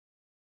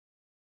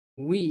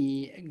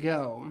we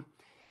go.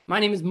 My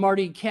name is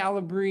Marty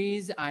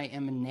Calabrese. I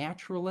am a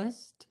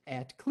naturalist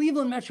at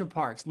Cleveland Metro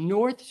Parks.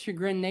 North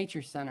Chagrin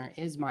Nature Center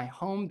is my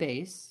home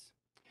base.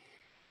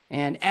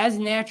 And as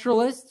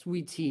naturalists,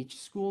 we teach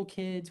school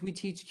kids, we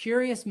teach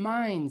curious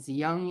minds,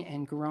 young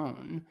and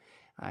grown.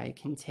 I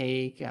can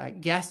take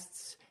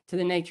guests to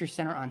the Nature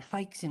Center on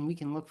hikes, and we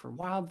can look for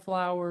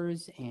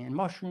wildflowers and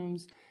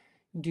mushrooms,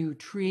 do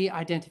tree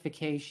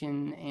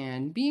identification,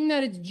 and being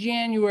that it's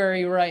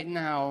January right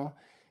now,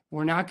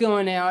 we're not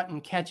going out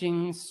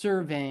and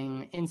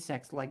surveying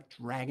insects like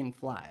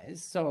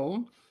dragonflies.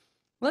 So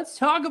let's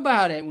talk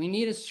about it. We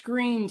need a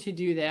screen to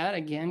do that,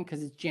 again,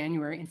 because it's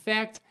January. In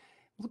fact,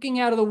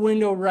 looking out of the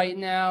window right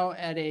now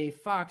at a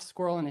fox,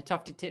 squirrel, and a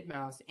tufted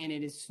titmouse, and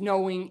it is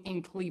snowing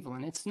in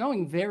Cleveland. It's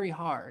snowing very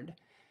hard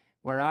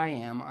where I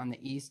am on the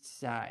east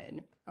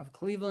side of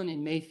Cleveland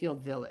in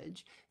Mayfield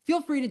Village.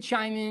 Feel free to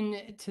chime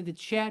in to the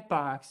chat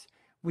box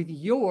with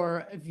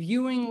your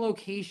viewing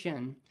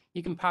location.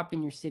 You can pop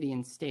in your city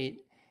and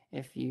state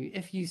if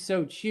you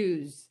so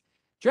choose.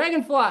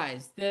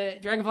 Dragonflies,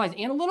 and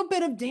a little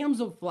bit of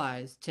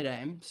damselflies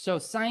today. So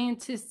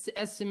scientists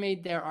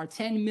estimate there are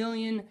 10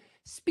 million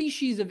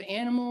species of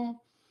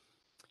animal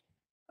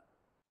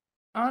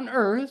on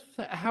Earth.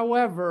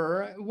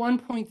 However,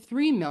 only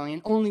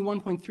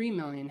 1.3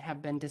 million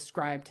have been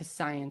described to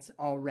science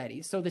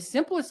already. So the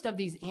simplest of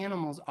these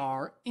animals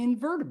are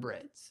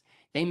invertebrates.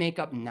 They make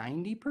up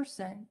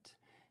 90%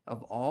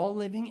 of all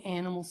living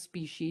animal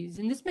species,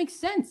 and this makes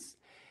sense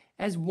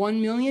as 1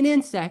 million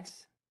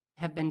insects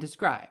have been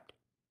described.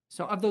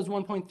 So of those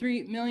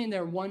 1.3 million,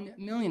 there are 1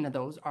 million of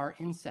those are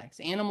insects.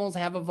 Animals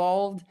have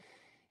evolved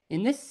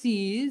in the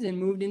seas and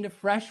moved into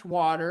fresh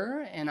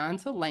water and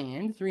onto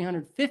land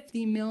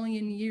 350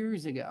 million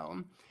years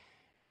ago.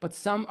 But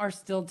some are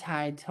still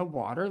tied to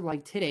water,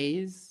 like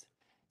today's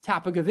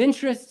topic of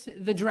interest,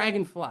 the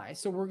dragonfly.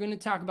 So we're going to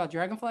talk about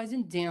dragonflies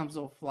and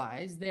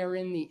damselflies. They're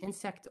in the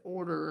insect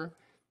order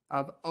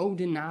of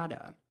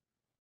Odonata.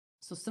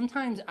 So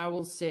sometimes I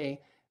will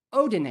say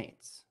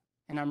odonates,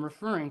 and I'm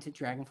referring to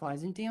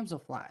dragonflies and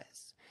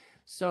damselflies.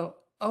 So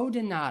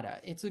Odonata,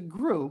 it's a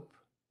group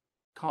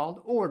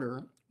called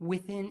order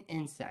within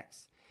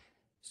insects.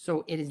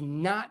 So it is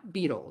not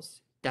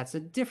beetles. That's a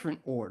different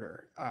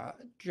order.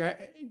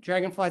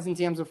 Dragonflies and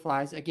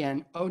damselflies,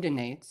 again,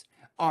 odonates,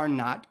 are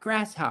not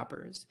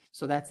grasshoppers.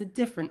 So that's a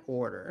different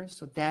order.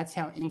 So that's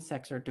how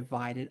insects are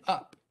divided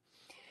up.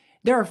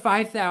 There are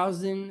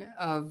 5,000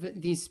 of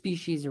these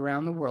species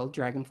around the world,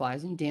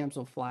 dragonflies and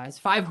damselflies,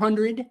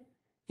 500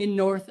 in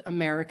North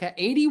America.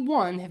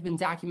 81 have been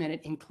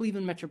documented in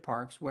Cleveland Metro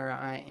Parks, where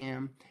I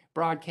am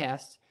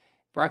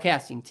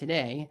broadcasting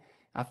today.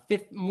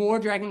 More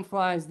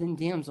dragonflies than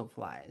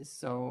damselflies.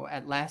 So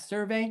at last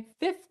survey,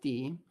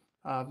 50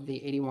 of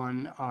the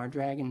 81 are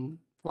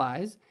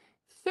dragonflies,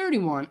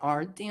 31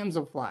 are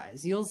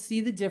damselflies. You'll see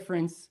the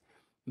difference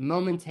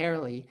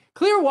momentarily.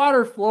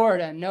 Clearwater,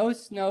 Florida, no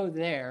snow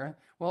there.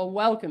 Well,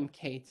 welcome,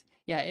 Kate.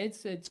 Yeah,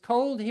 it's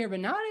cold here, but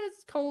not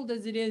as cold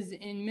as it is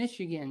in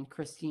Michigan,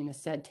 Christina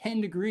said.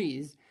 10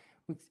 degrees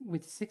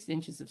with 6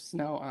 inches of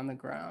snow on the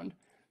ground.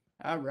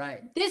 All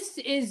right. This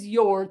is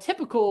your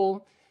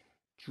typical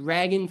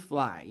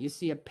dragonfly. You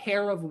see a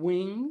pair of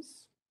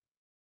wings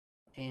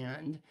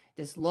and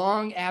this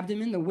long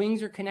abdomen. The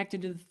wings are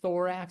connected to the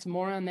thorax.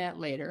 More on that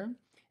later.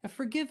 Now,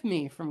 forgive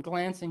me from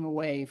glancing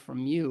away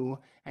from you.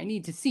 I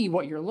need to see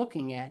what you're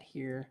looking at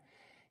here.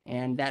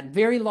 And that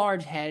very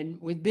large head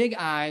with big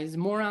eyes.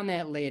 More on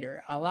that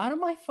later. A lot of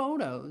my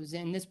photos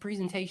in this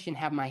presentation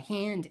have my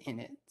hand in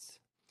it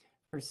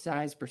for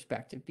size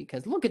perspective,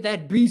 because look at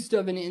that beast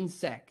of an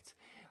insect.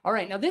 All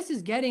right, now this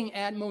is getting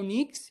at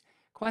Monique's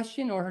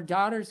question, or her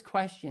daughter's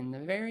question, the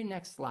very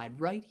next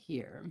slide right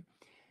here.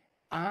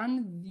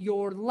 On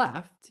your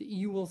left,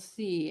 you will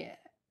see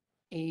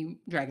a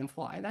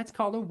dragonfly. That's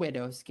called a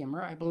widow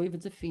skimmer. I believe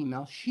it's a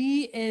female.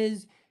 She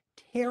is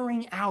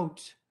tearing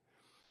out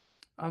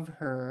of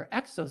her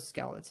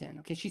exoskeleton.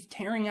 Okay, she's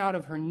tearing out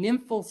of her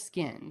nymphal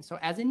skin. So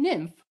as a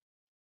nymph,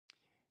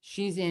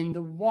 she's in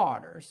the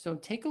water. So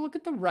take a look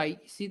at the right.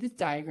 You see this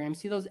diagram.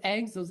 See those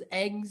eggs? Those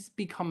eggs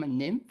become a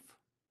nymph.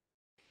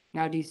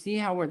 Now, do you see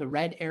how where the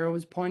red arrow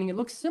is pointing? It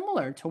looks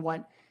similar to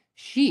what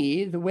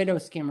she, the widow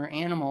skimmer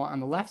animal on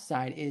the left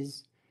side,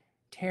 is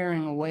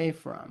tearing away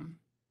from.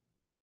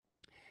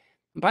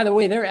 By the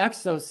way, their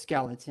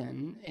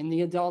exoskeleton in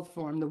the adult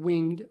form, the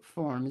winged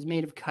form, is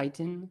made of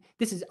chitin.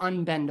 This is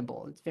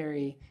unbendable.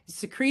 It's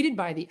secreted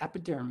by the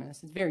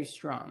epidermis. It's very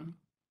strong,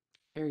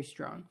 very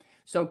strong.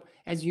 So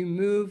as you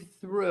move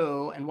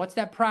through, and what's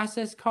that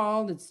process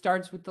called? It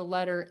starts with the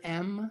letter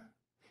M.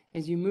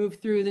 As you move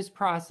through this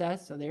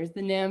process, so there's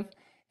the nymph,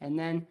 and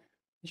then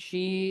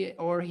she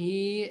or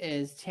he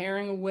is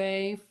tearing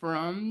away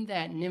from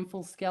that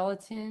nymphal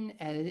skeleton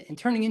and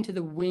turning into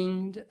the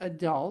winged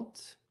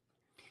adult.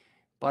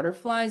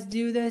 Butterflies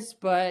do this,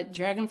 but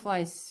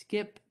dragonflies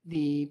skip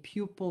the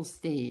pupal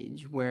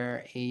stage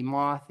where a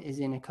moth is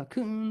in a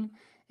cocoon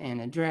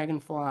and a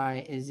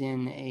butterfly is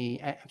in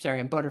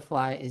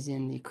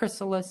the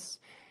chrysalis.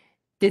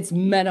 It's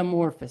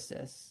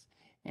metamorphosis.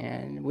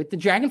 And with the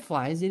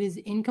dragonflies, it is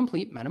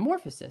incomplete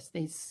metamorphosis.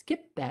 They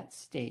skip that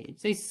stage.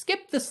 They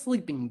skip the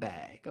sleeping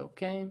bag,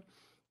 okay?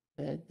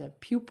 The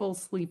pupal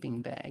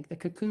sleeping bag, the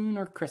cocoon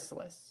or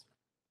chrysalis.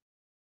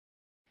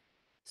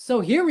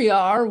 So here we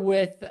are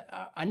with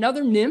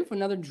another nymph,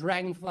 another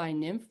dragonfly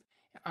nymph.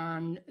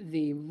 On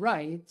the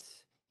right,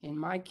 in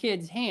my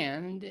kid's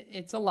hand,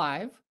 it's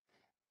alive,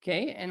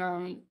 okay?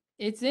 And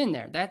it's in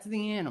there. That's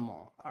the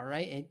animal, all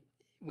right?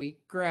 We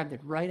grabbed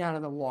it right out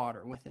of the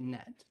water with a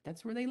net.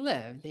 That's where they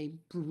live. They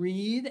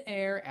breathe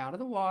air out of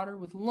the water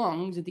with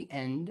lungs at the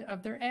end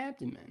of their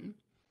abdomen.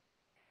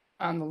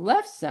 On the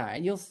left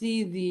side, you'll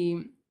see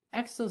the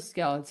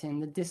exoskeleton,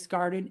 the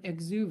discarded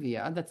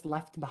exuvia that's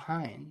left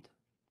behind.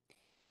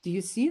 Do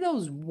you see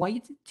those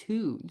white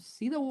tubes?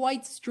 See the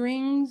white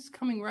strings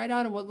coming right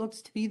out of what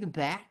looks to be the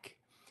back?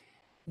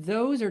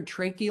 Those are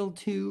tracheal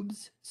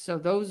tubes. So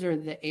those are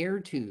the air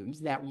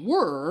tubes that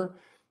were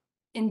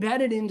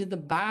embedded into the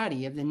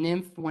body of the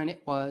nymph when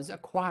it was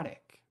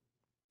aquatic,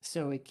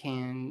 so it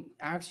can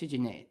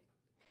oxygenate.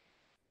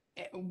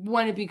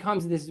 When it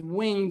becomes this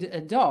winged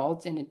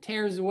adult and it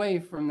tears away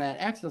from that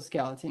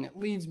exoskeleton, it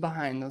leaves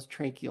behind those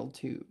tracheal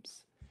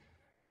tubes.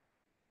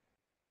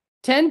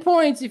 10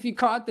 points if you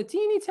caught the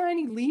teeny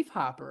tiny leaf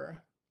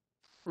hopper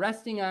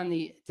resting on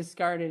the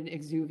discarded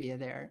exuvia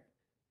there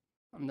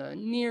on the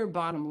near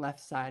bottom left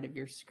side of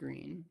your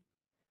screen.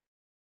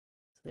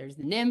 So there's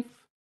the nymph.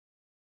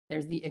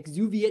 There's the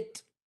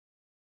exuviate.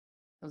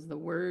 Those are the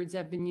words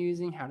I've been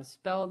using, how to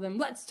spell them.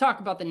 Let's talk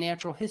about the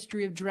natural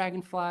history of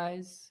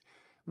dragonflies.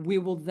 We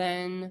will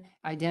then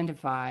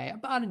identify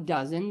about a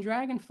dozen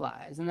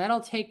dragonflies, and that'll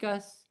take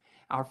us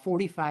our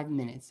 45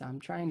 minutes. I'm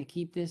trying to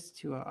keep this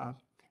to a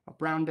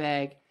brown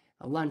bag,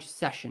 a lunch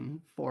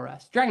session for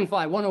us.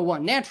 Dragonfly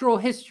 101, natural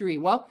history.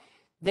 Well,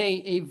 they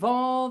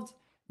evolved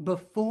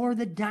before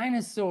the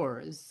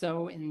dinosaurs.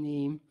 So in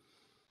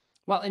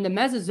the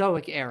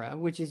Mesozoic era,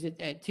 which is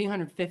at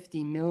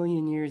 250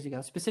 million years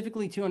ago,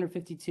 specifically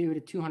 252 to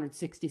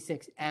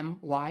 266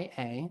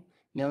 MYA,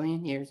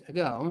 million years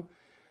ago.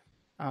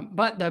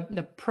 But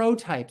the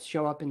prototypes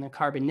show up in the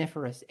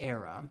Carboniferous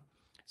era.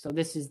 So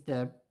this is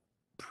the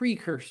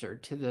precursor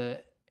to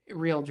the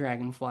real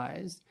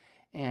dragonflies.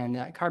 And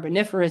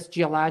Carboniferous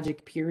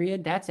geologic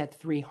period, that's at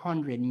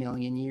 300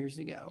 million years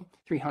ago,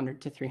 300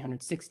 to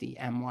 360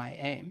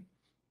 MYA.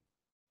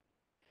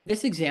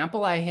 This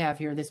example I have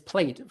here, this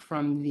plate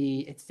from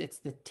it's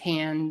the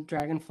tan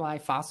dragonfly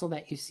fossil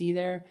that you see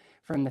there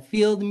from the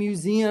Field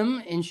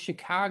Museum in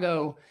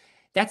Chicago.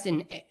 That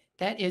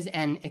is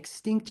an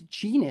extinct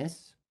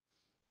genus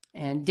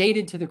and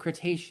dated to the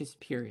Cretaceous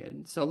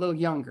period, so a little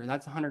younger.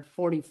 That's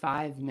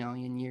 145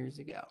 million years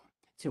ago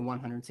to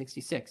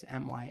 166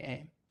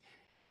 MYA.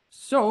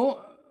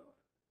 So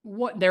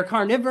they're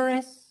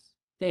carnivorous.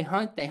 They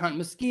hunt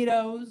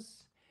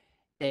mosquitoes.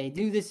 They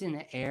do this in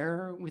the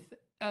air with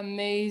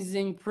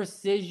amazing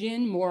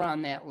precision. More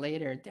on that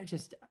later. They're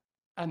just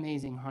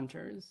amazing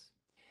hunters.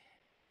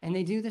 And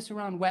they do this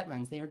around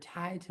wetlands. They are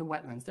tied to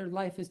wetlands. Their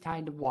life is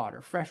tied to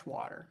water, fresh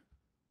water.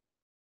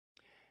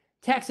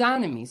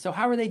 Taxonomy. So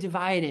how are they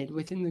divided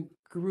within the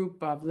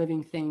group of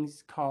living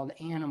things called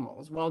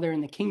animals? Well, they're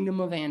in the kingdom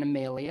of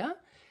Animalia.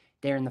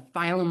 They're in the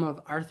phylum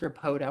of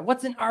Arthropoda.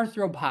 What's an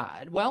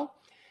arthropod? Well,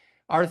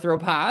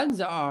 arthropods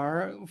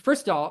are,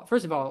 first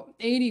of all,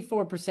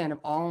 84% of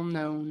all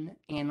known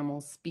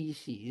animal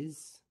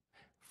species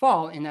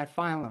fall in that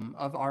phylum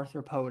of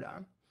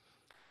Arthropoda.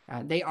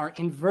 They are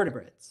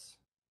invertebrates.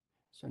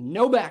 So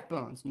no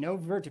backbones, no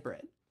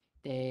vertebrate.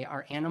 They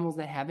are animals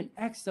that have an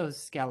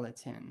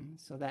exoskeleton,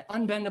 so that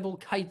unbendable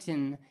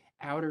chitin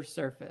outer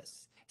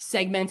surface.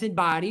 Segmented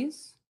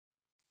bodies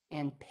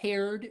and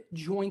paired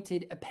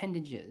jointed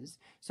appendages.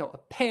 So a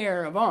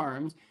pair of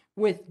arms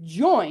with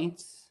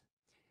joints,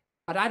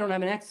 but I don't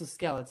have an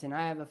exoskeleton.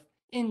 I have an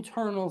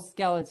internal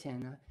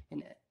skeleton,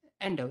 an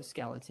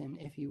endoskeleton,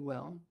 if you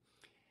will.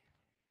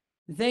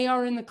 They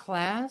are in the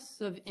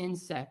class of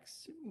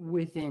insects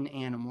within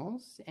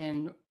animals,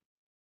 and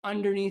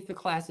underneath the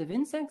class of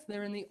insects,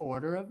 they're in the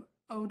order of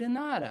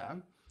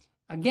Odonata.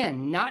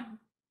 Again, not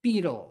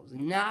beetles,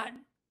 not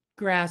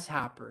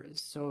grasshoppers.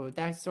 So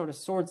that sort of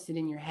sorts it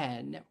in your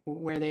head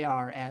where they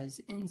are as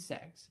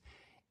insects.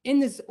 In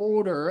this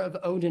order of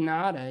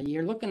Odonata,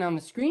 you're looking on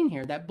the screen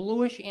here, that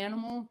bluish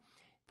animal,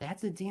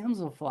 that's a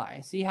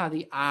damselfly. See how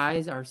the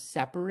eyes are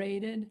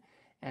separated?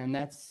 And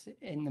that's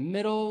in the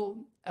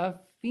middle of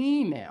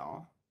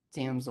female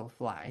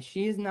damselfly.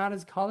 She is not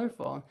as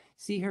colorful.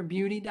 See her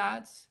beauty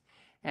dots?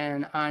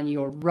 And on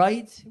your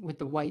right with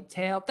the white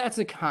tail, that's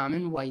a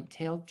common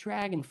white-tailed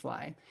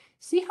dragonfly.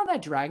 See how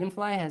that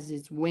dragonfly has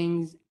its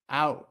wings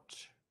out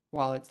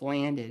while it's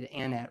landed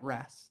and at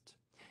rest,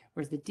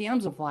 whereas the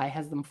damselfly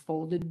has them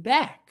folded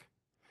back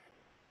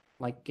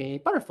like a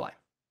butterfly.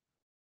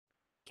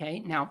 Okay,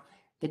 now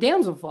the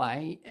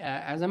damselfly,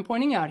 as I'm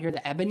pointing out here,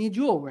 the ebony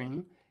jewel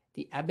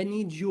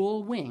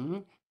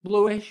wing,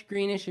 bluish,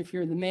 greenish if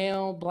you're the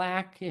male,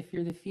 black if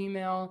you're the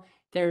female.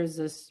 There's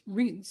a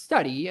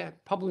study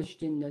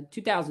published in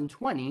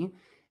 2020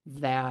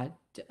 that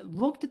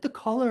looked at the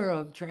color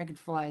of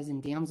dragonflies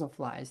and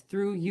damselflies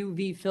through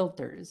UV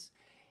filters.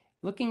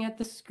 Looking at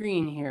the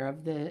screen here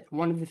of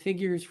one of the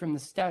figures from the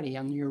study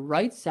on your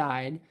right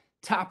side,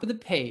 top of the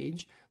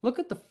page, look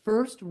at the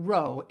first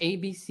row, A,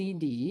 B, C,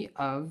 D,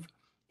 of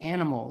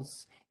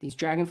animals, these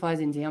dragonflies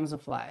and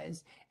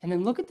damselflies, and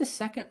then look at the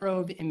second row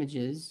of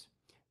images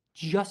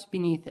just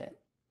beneath it.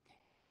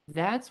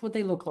 That's what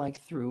they look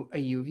like through a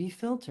UV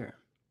filter.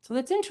 So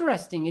that's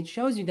interesting. It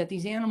shows you that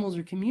these animals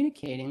are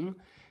communicating,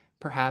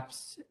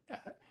 perhaps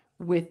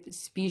with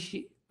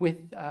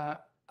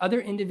other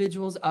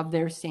individuals of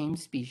their same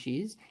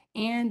species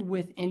and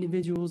with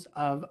individuals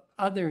of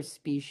other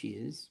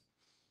species.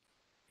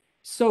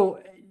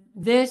 So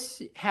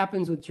this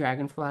happens with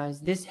dragonflies.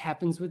 This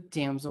happens with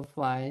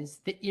damselflies.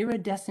 The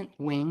iridescent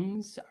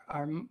wings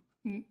are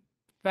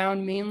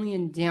found mainly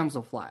in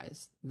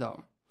damselflies,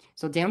 though.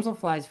 So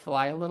damselflies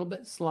fly a little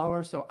bit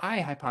slower, so I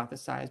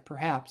hypothesize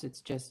perhaps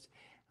it's just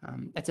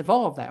it's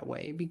evolved that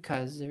way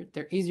because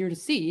they're easier to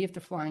see if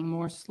they're flying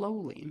more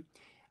slowly.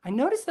 I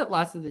noticed that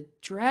lots of the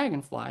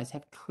dragonflies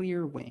have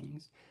clear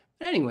wings.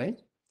 But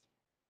anyways,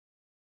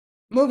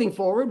 moving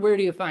forward, where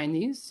do you find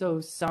these?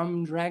 So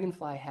some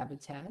dragonfly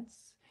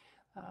habitats.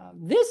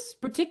 This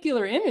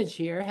particular image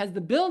here has the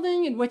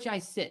building in which I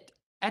sit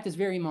at this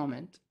very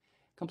moment.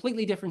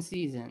 Completely different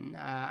season.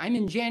 I'm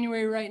in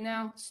January right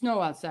now, snow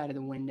outside of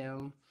the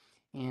window,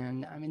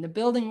 and I'm in the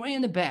building way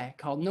in the back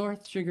called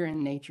North Sugar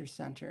and Nature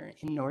Center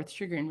in North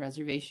Sugar and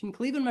Reservation,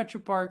 Cleveland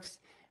Metro Parks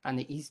on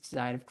the east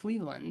side of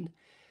Cleveland.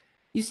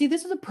 You see,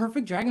 this is a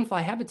perfect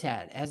dragonfly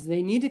habitat. As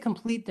they need to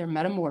complete their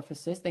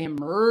metamorphosis, they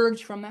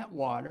emerge from that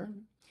water,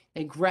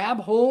 they grab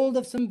hold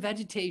of some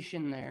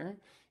vegetation there,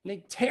 and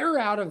they tear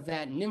out of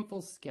that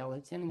nymphal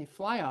skeleton, and they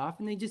fly off,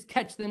 and they just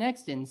catch the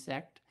next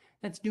insect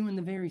that's doing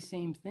the very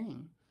same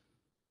thing.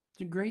 It's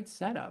a great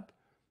setup.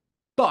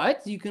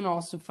 But you can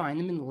also find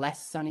them in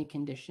less sunny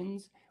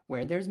conditions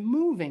where there's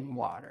moving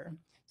water.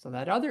 So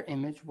that other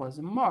image was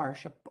a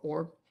marsh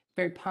or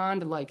very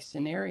pond-like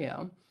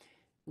scenario.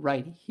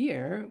 Right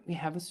here, we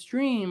have a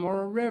stream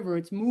or a river.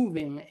 It's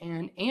moving,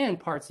 and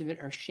parts of it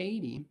are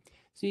shady.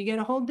 So you get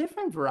a whole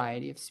different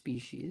variety of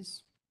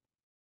species.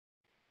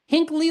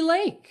 Hinkley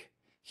Lake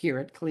here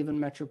at Cleveland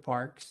Metro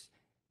Parks.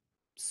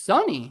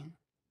 Sunny,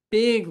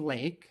 big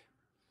lake.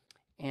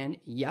 And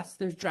yes,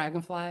 there's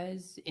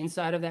dragonflies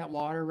inside of that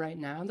water right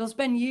now. They'll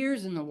spend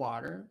years in the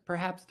water,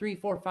 perhaps 3,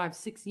 4, 5,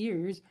 6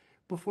 years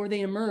before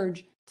they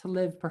emerge to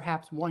live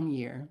perhaps 1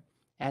 year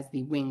as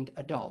the winged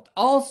adult.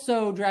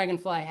 Also,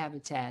 dragonfly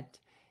habitat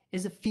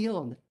is a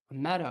field, a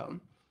meadow.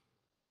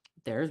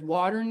 There's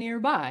water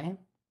nearby,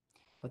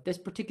 but this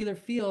particular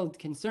field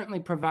can certainly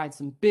provide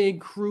some big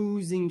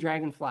cruising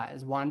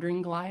dragonflies,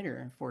 wandering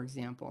glider, for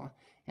example.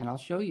 And I'll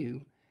show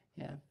you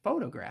a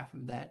photograph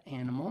of that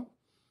animal.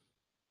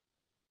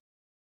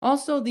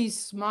 Also, these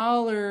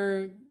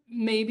smaller,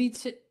 maybe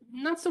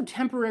not so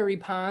temporary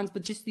ponds,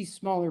 but just these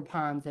smaller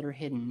ponds that are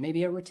hidden.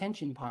 Maybe a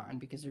retention pond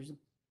because there's a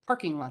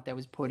parking lot that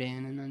was put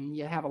in, and then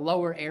you have a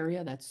lower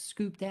area that's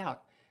scooped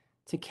out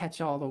to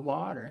catch all the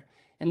water.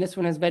 And this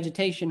one has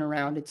vegetation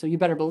around it, so you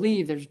better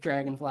believe there's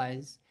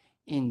dragonflies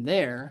in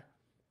there.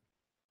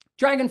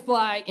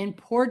 Dragonfly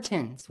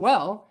importance.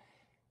 Well,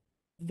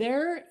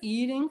 they're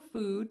eating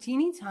food,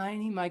 teeny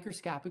tiny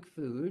microscopic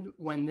food,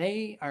 when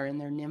they are in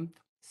their nymph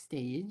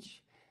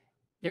stage.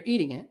 They're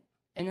eating it,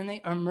 and then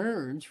they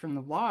emerge from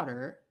the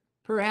water.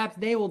 Perhaps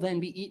they will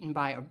then be eaten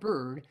by a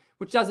bird,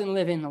 which doesn't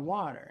live in the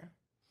water.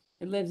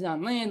 It lives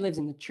on land, lives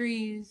in the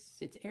trees.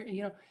 It's,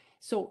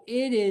 so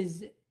it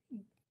is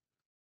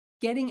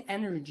getting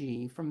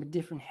energy from a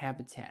different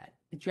habitat.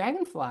 The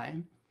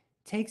dragonfly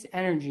takes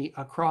energy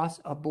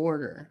across a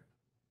border.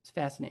 It's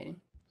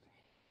fascinating.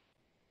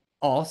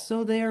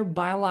 Also, they are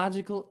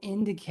biological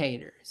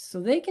indicators. So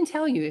they can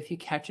tell you if you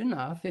catch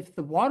enough, if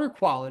the water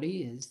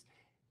quality is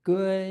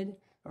good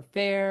or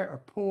fair or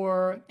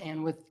poor,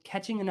 and with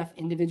catching enough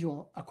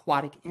individual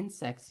aquatic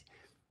insects,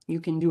 you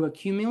can do a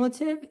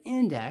cumulative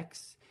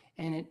index,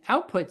 and it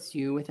outputs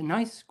you with a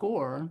nice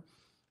score,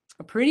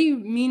 a pretty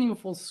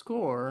meaningful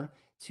score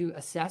to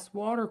assess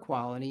water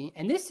quality.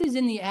 And this is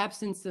in the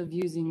absence of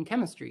using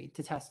chemistry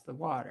to test the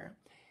water.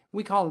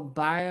 We call it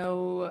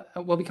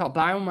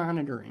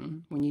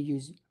biomonitoring when you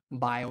use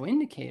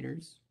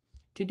bioindicators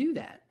to do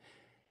that.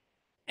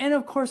 And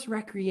of course,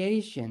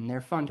 recreation.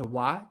 They're fun to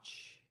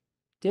watch,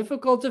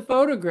 difficult to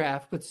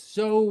photograph, but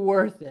so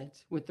worth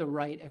it with the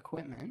right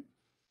equipment.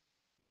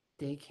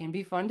 They can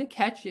be fun to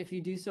catch if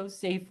you do so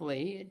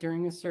safely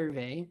during a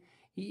survey.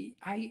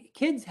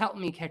 Kids help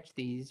me catch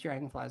these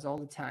dragonflies all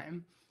the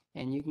time.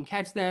 And you can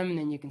catch them, and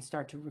then you can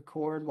start to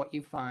record what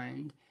you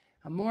find.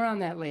 More on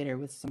that later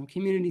with some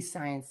community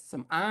science,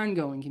 some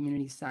ongoing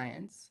community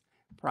science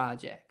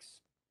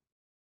projects.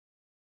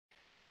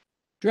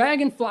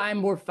 Dragonfly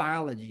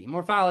morphology.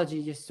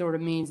 Morphology just sort of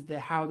means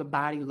how the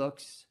body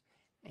looks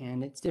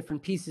and its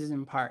different pieces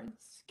and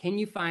parts. Can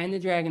you find the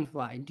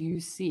dragonfly? Do you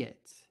see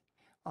it?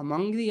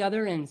 Among the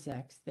other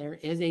insects, there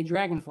is a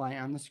dragonfly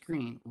on the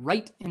screen,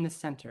 right in the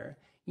center.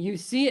 You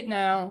see it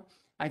now.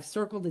 I've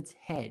circled its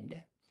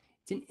head.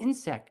 It's an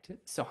insect.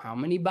 So how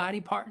many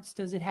body parts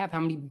does it have? How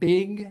many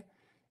big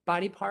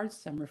body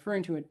parts? I'm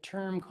referring to a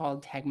term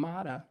called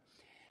tagmata.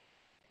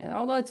 And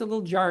although it's a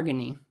little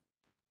jargony,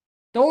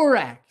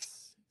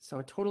 thorax. So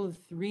a total of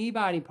 3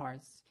 body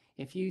parts.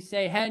 If you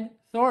say head,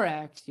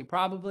 thorax, you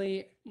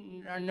probably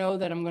know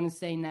that I'm going to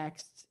say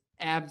next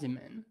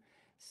abdomen.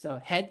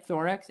 So head,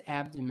 thorax,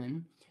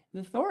 abdomen.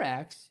 The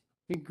thorax,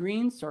 the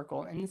green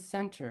circle in the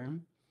center,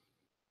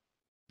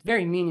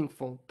 very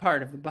meaningful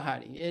part of the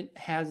body. It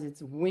has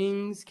its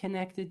wings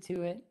connected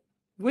to it,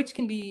 which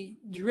can be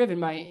driven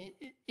by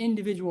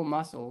individual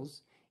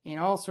muscles in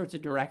all sorts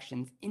of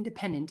directions,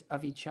 independent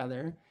of each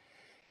other.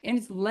 And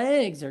its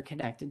legs are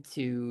connected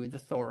to the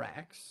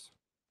thorax.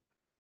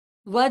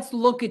 Let's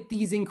look at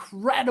these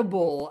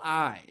incredible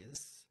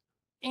eyes.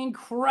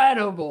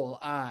 Incredible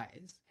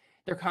eyes.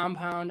 They're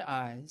compound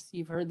eyes.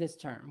 You've heard this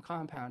term,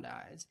 compound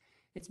eyes.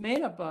 It's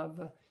made up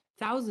of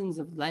thousands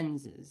of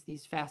lenses,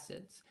 these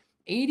facets.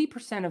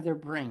 80% of their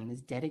brain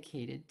is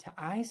dedicated to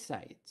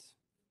eyesight.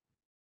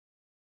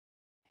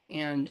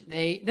 And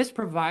this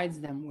provides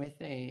them with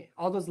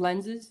all those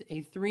lenses,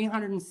 a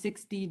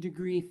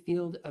 360-degree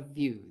field of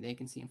view. They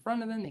can see in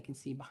front of them, they can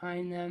see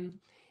behind them.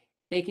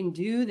 They can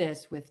do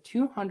this with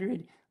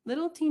 200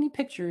 little teeny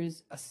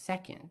pictures a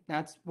second.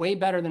 That's way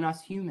better than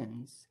us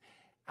humans.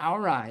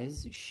 Our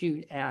eyes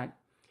shoot at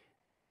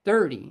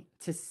 30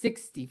 to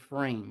 60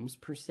 frames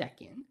per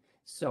second.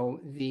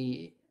 So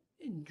the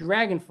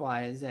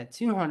Dragonfly is at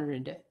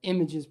 200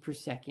 images per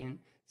second.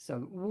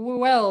 So,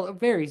 well,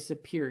 very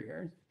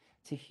superior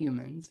to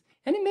humans.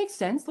 And it makes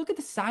sense. Look at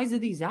the size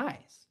of these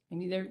eyes. I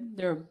mean,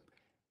 they're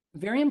a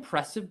very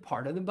impressive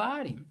part of the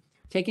body.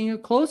 Taking a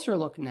closer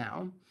look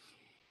now,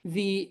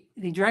 the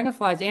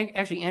dragonflies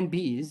and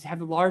bees have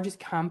the largest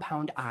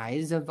compound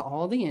eyes of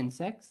all the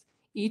insects,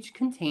 each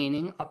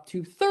containing up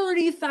to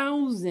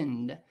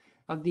 30,000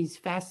 of these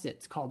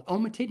facets called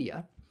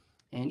ommatidia.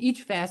 And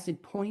each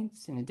facet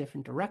points in a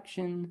different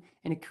direction,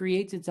 and it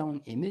creates its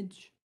own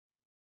image.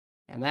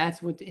 And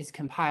that's what is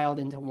compiled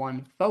into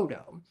one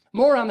photo.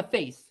 More on the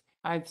face.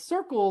 I've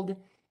circled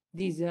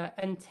these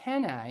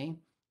antennae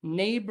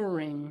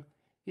neighboring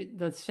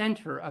the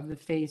center of the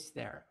face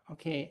there,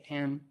 okay?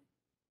 And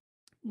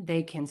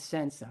they can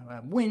sense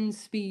wind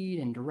speed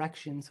and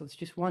direction, so it's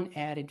just one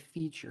added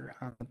feature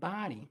on the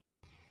body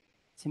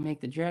to make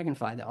the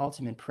dragonfly the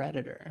ultimate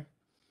predator.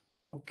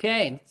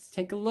 Okay, let's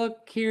take a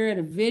look here at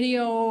a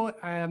video.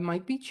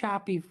 Might be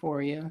choppy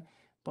for you,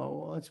 but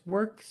let's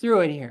work through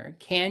it here.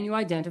 Can you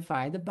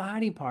identify the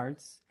body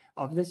parts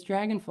of this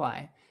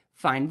dragonfly?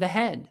 Find the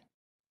head.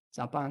 It's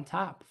up on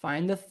top.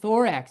 Find the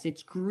thorax.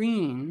 It's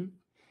green.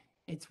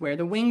 It's where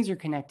the wings are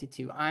connected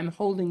to. I'm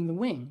holding the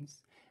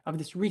wings of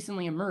this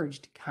recently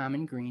emerged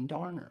common green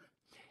darner.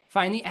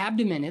 Find the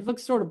abdomen. It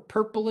looks sort of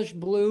purplish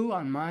blue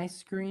on my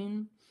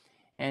screen,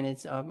 and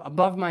it's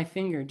above my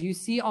finger. Do you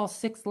see all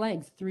 6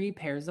 legs? 3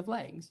 pairs of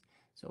legs.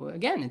 So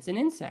again, it's an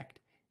insect.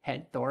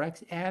 Head,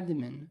 thorax,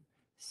 abdomen,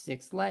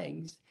 6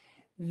 legs.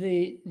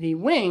 The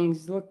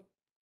wings look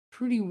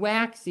pretty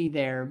waxy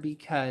there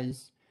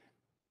because,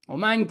 well,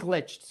 mine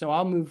glitched, so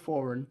I'll move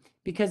forward.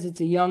 Because it's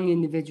a young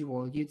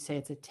individual, you'd say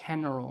it's a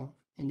teneral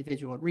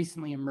individual. It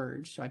recently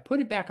emerged. So I put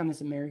it back on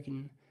this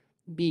American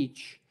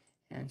beach,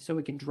 and so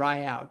it can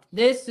dry out.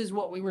 This is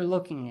what we were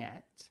looking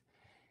at.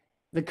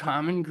 The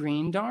common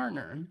green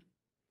darner.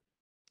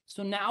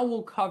 So now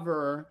we'll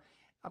cover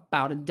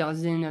about a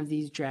dozen of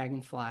these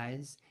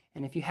dragonflies.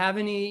 And if you have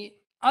any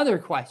other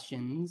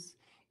questions,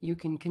 you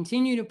can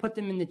continue to put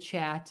them in the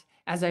chat,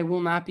 as I will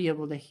not be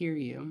able to hear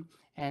you.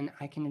 And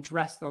I can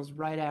address those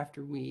right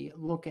after we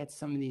look at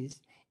some of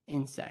these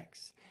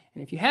insects.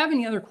 And if you have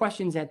any other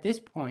questions at this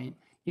point,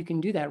 you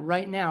can do that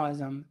right now as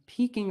I'm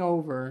peeking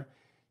over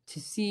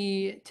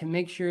to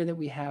make sure that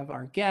we have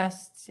our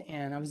guests.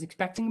 And I was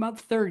expecting about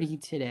 30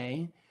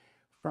 today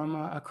from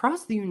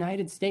across the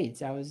United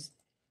States. I was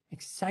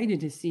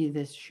excited to see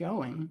this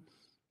showing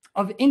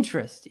of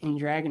interest in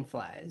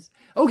dragonflies.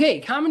 Okay,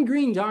 common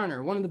green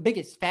darner, one of the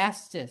biggest,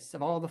 fastest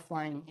of all the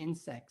flying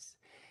insects.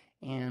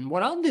 And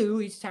what I'll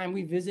do each time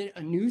we visit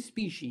a new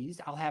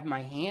species, I'll have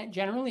my hand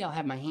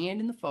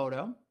in the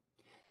photo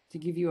to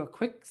give you a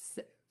quick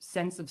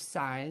sense of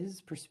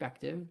size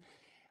perspective.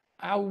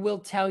 I will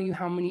tell you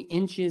how many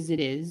inches it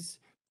is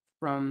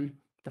from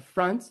the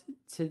front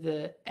to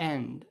the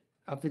end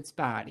of its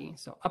body.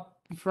 So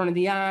up in front of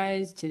the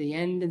eyes to the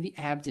end of the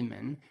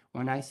abdomen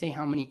when I say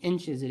how many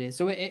inches it is.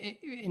 So an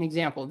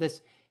example,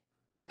 this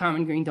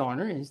common green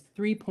darner is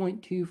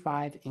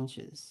 3.25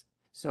 inches.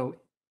 So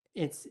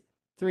it's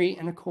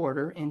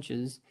 3¼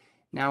 inches.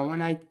 Now,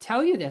 when I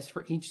tell you this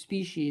for each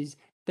species,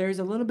 there's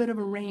a little bit of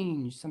a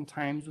range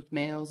sometimes with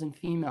males and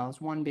females,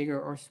 one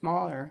bigger or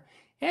smaller.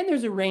 And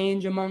there's a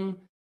range among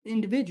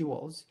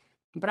individuals,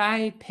 but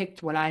I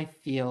picked what I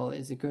feel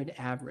is a good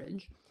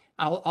average.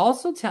 I'll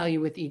also tell you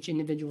with each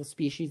individual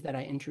species that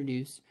I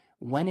introduce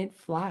when it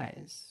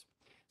flies.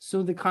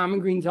 So the common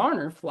green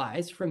darner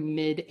flies from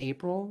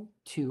mid-April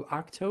to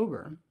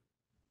October.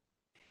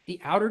 The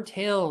outer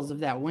tails of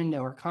that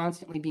window are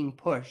constantly being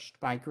pushed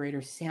by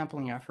greater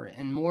sampling effort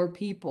and more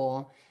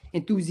people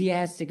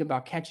enthusiastic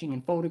about catching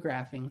and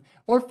photographing,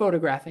 or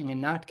photographing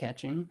and not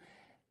catching,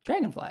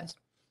 dragonflies.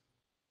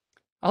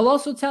 I'll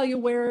also tell you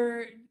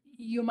where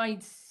you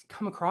might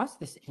come across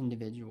this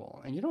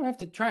individual, and you don't have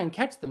to try and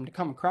catch them to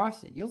come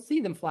across it. You'll see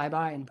them fly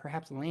by and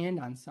perhaps land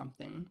on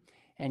something,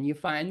 and you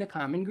find the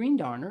common green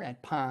darner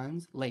at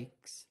ponds,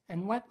 lakes,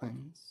 and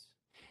wetlands.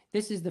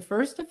 This is the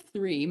first of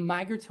 3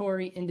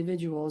 migratory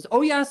individuals.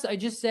 Oh yes, I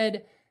just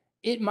said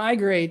it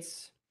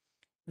migrates.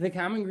 The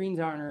common green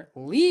darner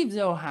leaves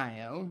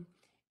Ohio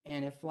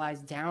and it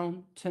flies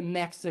down to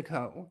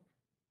Mexico,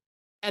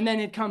 and then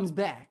it comes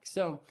back.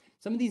 So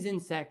some of these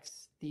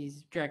insects,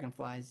 these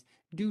dragonflies,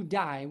 do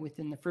die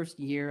within the first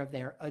year of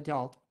their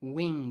adult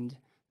winged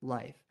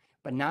life,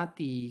 but not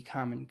the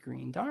common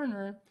green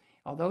darner,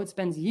 although it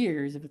spends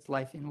years of its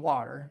life in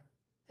water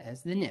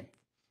as the nymph.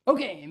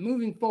 Okay,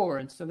 moving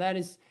forward. So that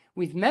is,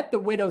 we've met the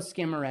widow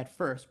skimmer at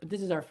first, but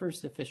this is our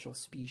first official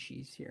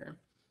species here.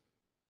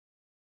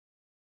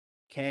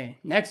 Okay,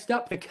 next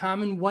up, the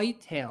common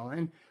whitetail.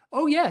 And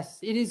oh yes,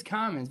 it is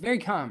common. It's very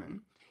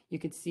common. You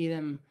could see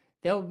them.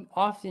 They'll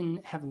often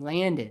have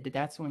landed.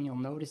 That's when you'll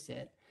notice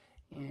it.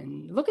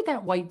 And look at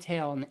that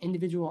whitetail and the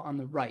individual on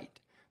the right.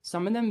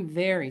 Some of them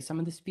vary. Some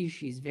of the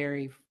species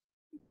vary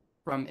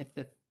from, if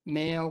the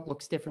male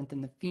looks different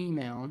than the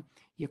female,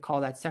 you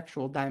call that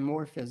sexual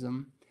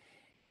dimorphism.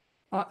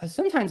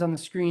 Sometimes on the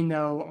screen,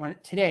 though,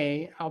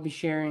 today, I'll be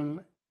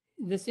sharing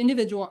this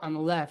individual on the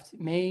left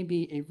may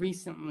be a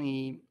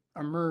recently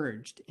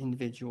emerged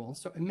individual,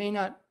 so it may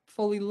not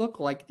fully look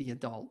like the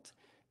adult.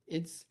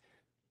 Its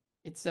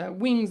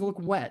wings look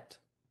wet.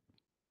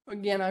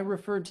 Again, I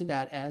referred to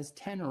that as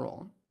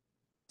teneral.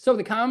 So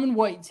the common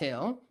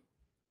whitetail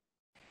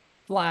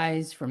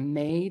flies from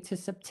May to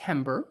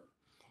September,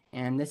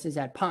 and this is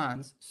at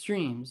ponds,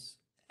 streams,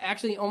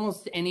 actually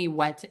almost any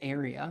wet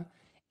area,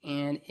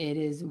 and it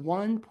is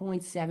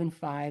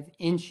 1.75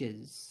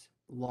 inches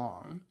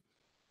long.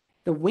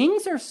 The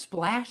wings are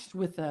splashed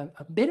with a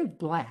bit of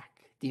black.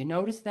 Do you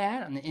notice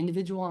that on the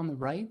individual on the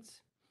right?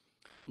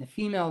 The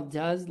female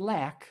does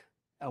lack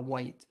a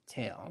white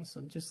tail.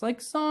 So just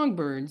like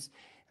songbirds,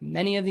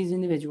 many of these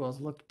individuals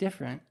look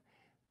different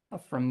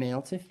from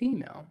male to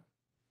female.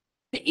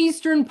 The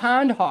eastern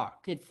pond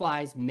hawk, it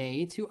flies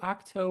May to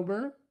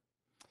October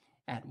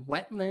at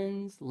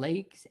wetlands,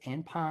 lakes,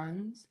 and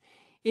ponds.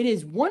 It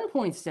is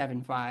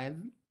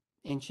 1.75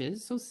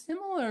 inches, so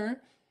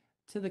similar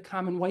to the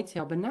common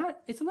whitetail, but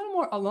not, it's a little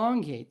more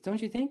elongate,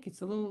 don't you think?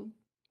 It's a little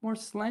more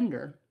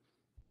slender.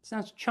 It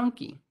sounds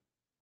chunky.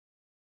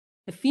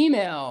 The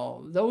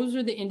female, those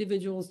are the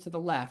individuals to the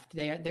left.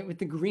 They're with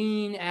the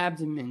green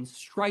abdomen,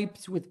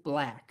 stripes with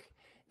black.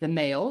 The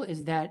male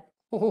is that,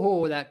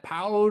 that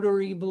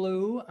powdery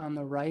blue on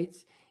the right.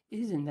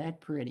 Isn't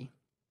that pretty?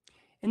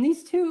 And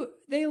these two,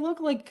 they look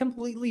like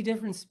completely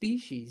different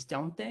species,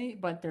 don't they?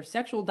 But their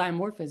sexual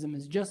dimorphism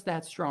is just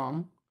that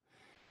strong.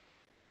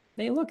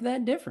 They look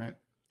that different,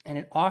 and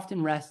it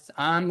often rests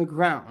on the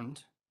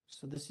ground.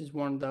 So this is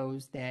one of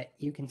those that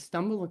you can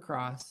stumble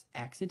across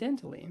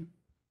accidentally.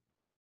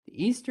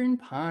 The eastern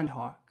pond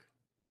hawk.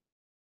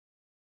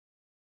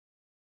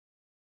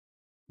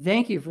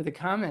 Thank you for the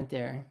comment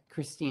there,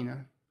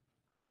 Christina.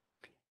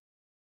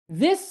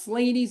 This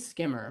lady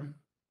skimmer,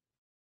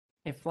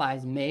 it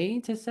flies May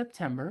to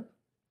September.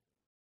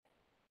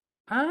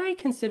 I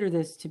consider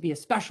this to be a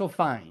special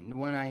find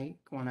when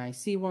I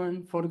see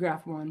one,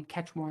 photograph one,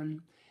 catch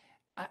one.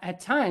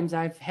 At times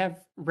I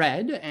have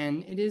read,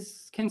 and it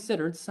is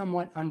considered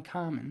somewhat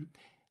uncommon.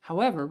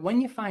 However,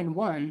 when you find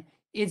one,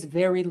 it's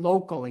very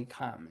locally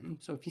common.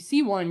 So if you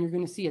see one, you're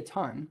going to see a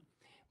ton.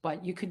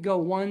 But you could go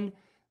one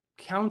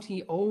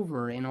county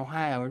over in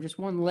Ohio or just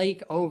one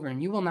lake over,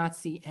 and you will not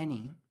see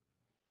any.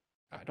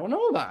 I don't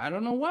know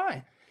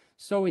why.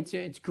 So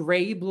it's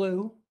gray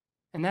blue,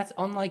 and that's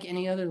unlike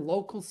any other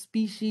local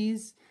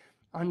species.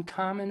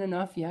 Uncommon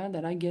enough, yeah,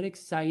 that I get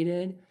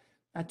excited.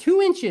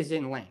 2 inches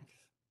in length.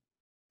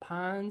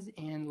 Ponds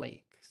and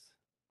lakes.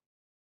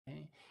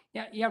 Okay.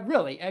 Yeah,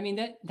 really. I mean,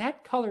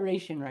 that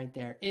coloration right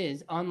there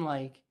is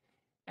unlike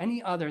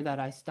any other that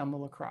I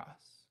stumble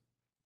across.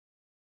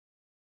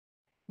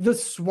 The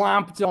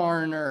swamp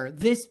darner,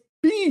 this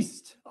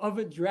beast of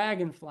a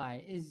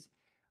dragonfly, is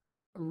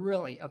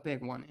really a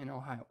big one in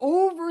Ohio.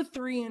 Over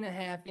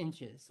 3.5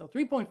 inches. So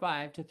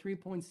 3.5 to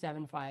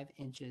 3.75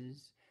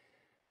 inches.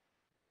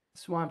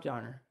 Swamp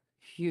darner.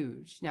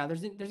 Huge. Now,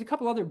 there's a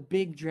couple other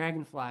big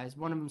dragonflies.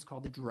 One of them is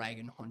called the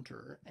dragon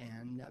hunter,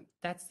 and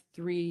that's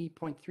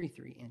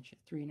 3.33 inches,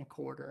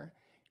 3.25.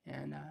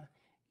 And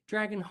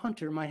dragon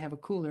hunter might have a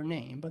cooler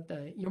name, but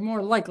you're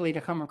more likely to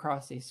come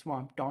across a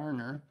swamp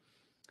darner.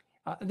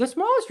 The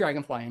smallest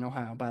dragonfly in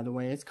Ohio, by the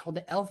way, is called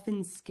the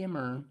elfin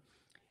skimmer.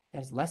 It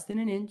has less than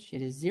an inch.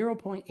 It is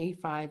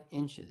 0.85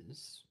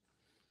 inches.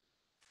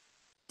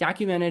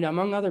 Documented,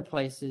 among other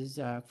places,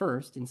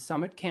 first in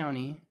Summit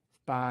County,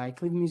 by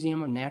Cleveland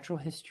Museum of Natural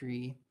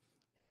History.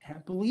 And I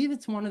believe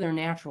it's one of their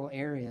natural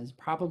areas,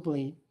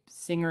 probably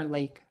Singer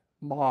Lake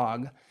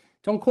Bog.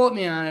 Don't quote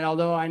me on it,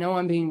 although I know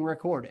I'm being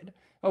recorded.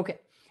 Okay.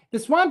 The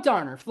swamp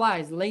darner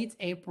flies late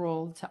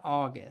April to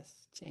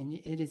August, and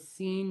it is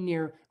seen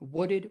near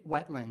wooded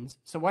wetlands.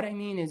 So what I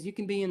mean is you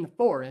can be in the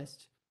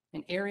forest,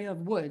 an area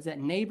of woods that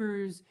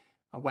neighbors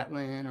a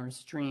wetland or a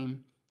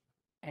stream,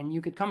 and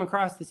you could come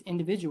across this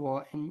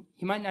individual, and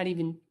you might not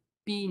even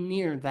be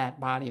near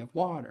that body of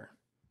water.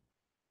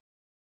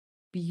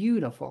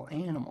 Beautiful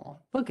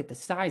animal. Look at the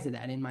size of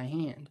that in my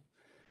hand.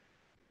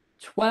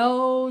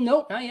 12,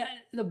 nope, not yet.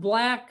 The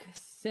black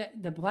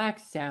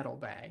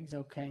saddlebags,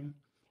 okay.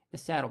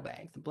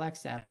 The black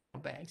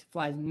saddlebags.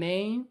 Flies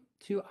May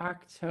to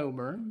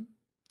October.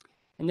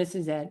 And this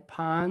is at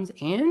ponds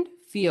and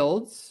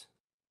fields.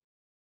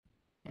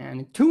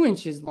 And 2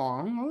 inches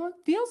long. Well,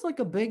 it feels like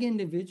a big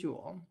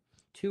individual.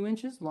 2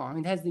 inches long.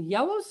 It has the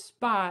yellow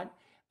spot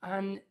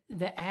on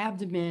the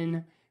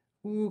abdomen.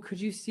 Ooh, could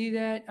you see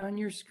that on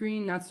your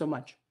screen? Not so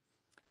much.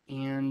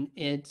 And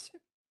it's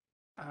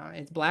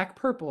black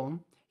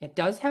purple. It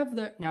does have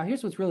now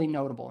here's what's really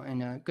notable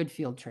and a good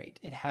field trait.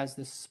 It has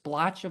the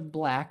splotch of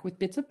black with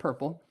bits of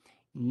purple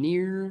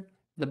near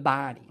the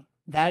body.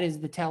 That is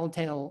the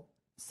telltale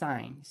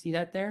sign. See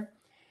that there?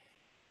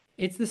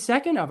 It's the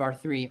second of our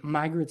 3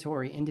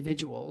 migratory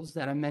individuals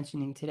that I'm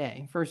mentioning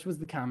today. First was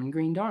the common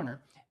green darner.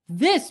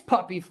 This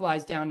puppy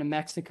flies down to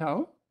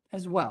Mexico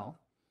as well,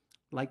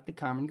 like the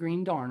common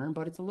green darner,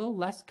 but it's a little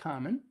less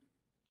common.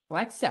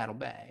 Black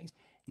saddlebags.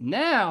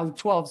 Now the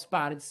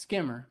 12-spotted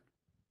skimmer.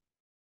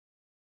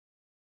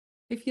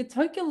 If you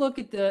take a look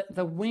at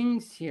the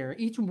wings here,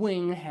 each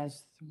wing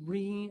has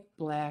 3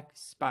 black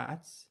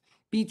spots.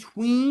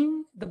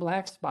 Between the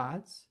black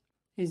spots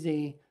is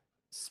a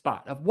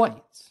spot of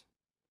white.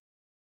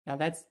 Now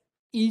that's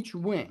each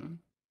wing.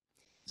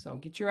 So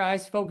get your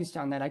eyes focused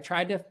on that. I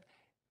tried to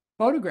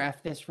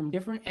photograph this from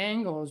different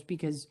angles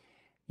because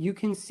you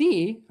can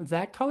see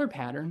that color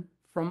pattern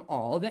from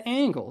all the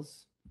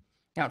angles.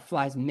 Now it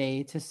flies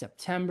May to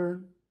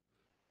September.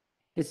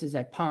 This is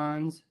at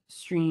ponds,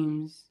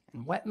 streams,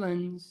 and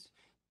wetlands.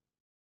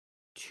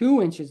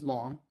 2 inches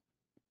long.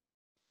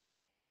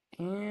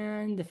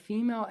 And the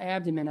female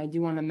abdomen, I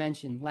do want to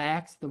mention,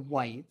 lacks the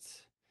white.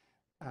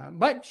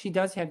 But she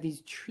does have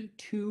these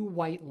 2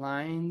 white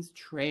lines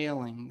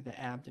trailing the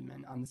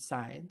abdomen on the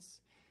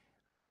sides.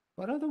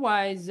 But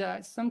otherwise,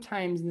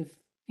 sometimes the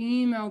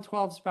female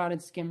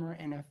 12-spotted skimmer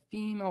and a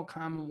female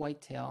common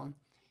whitetail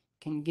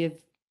can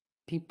give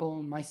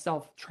people,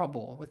 myself,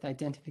 trouble with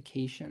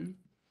identification.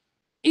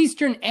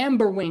 Eastern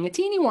amberwing, a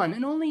teeny one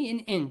and only an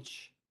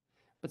inch,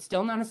 but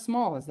still not as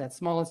small as that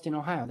smallest in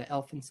Ohio, the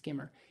elfin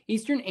skimmer.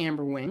 Eastern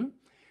amberwing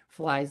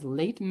flies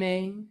late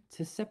May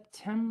to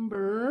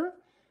September,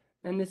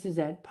 and this is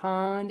at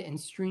pond and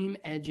stream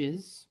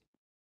edges.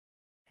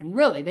 And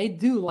really, they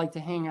do like to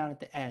hang out at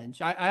the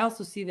edge. I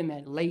also see them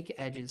at lake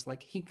edges,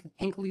 like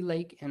Hinkley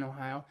Lake in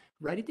Ohio,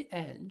 right at the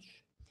edge.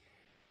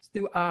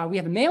 So, we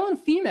have a male and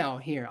female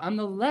here. On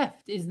the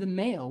left is the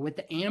male with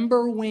the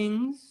amber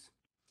wings.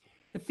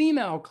 The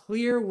female,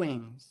 clear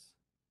wings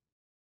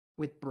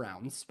with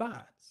brown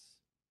spots.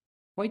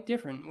 Quite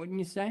different, wouldn't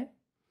you say?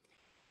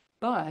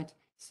 But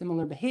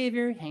similar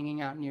behavior,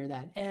 hanging out near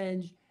that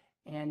edge,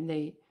 and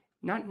they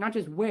not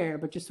just where,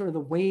 but just sort of the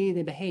way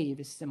they behave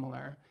is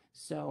similar.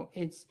 So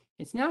it's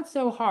not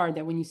so hard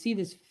that when you see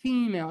this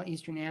female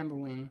eastern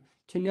amberwing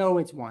to know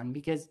it's one,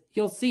 because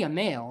you'll see a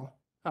male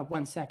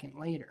 1 second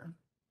later.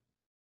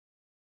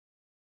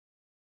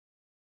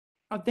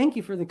 Oh, thank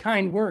you for the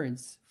kind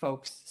words,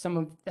 folks. Some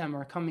of them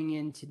are coming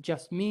in to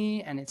just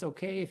me, and it's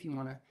okay if you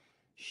want to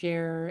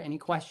share any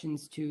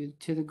questions to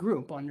the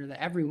group under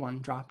the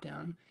everyone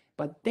dropdown.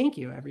 But thank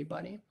you,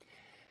 everybody.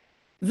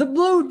 The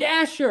blue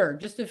dasher.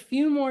 Just a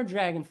few more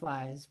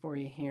dragonflies for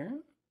you here.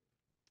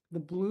 The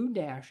blue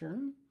dasher.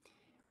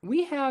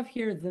 We have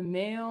here the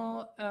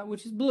male,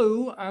 which is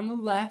blue on the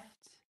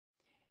left.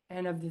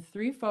 And of the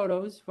 3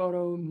 photos,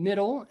 photo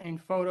middle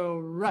and photo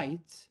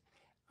right,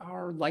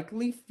 are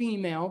likely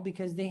female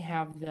because they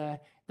have the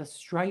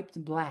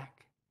striped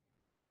black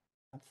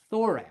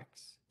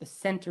thorax, the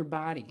center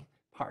body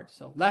part.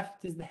 So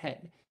left is the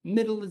head,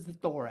 middle is the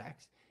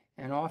thorax,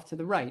 and off to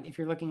the right, if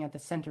you're looking at the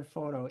center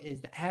photo, is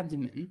the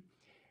abdomen.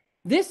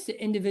 This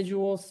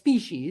individual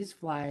species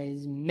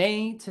flies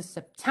May to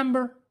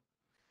September.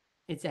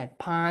 It's at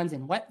ponds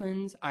and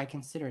wetlands. I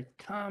consider it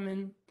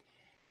common.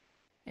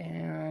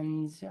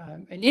 And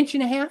 1.5 inches.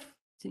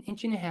 It's 1.5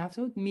 inches,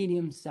 so it's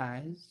medium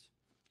sized.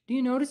 Do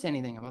you notice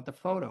anything about the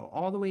photo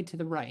all the way to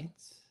the right?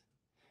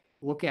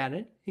 Look at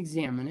it,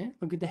 examine it,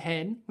 look at the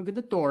head, look at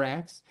the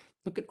thorax,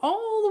 look at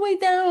all the way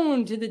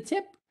down to the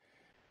tip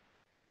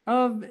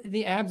of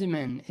the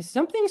abdomen. Is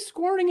something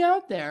squirting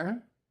out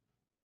there?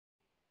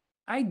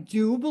 I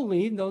do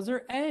believe those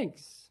are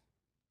eggs.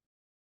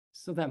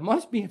 So that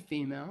must be a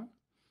female.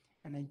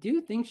 And I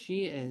do think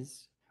she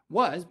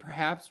was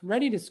perhaps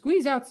ready to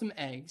squeeze out some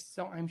eggs.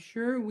 So I'm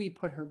sure we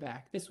put her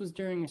back. This was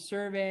during a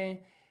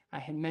survey. I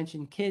had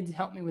mentioned kids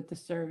help me with the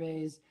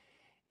surveys.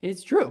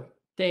 It's true.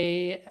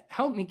 They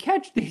help me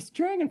catch these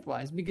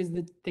dragonflies because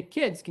the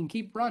kids can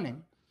keep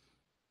running.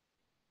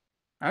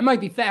 I might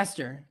be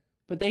faster,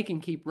 but they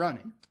can keep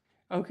running.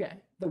 Okay,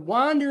 the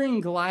wandering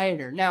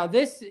glider. Now,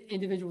 this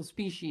individual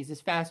species is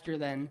faster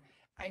than,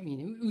 I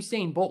mean,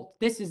 Usain Bolt.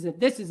 This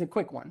is a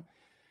quick one.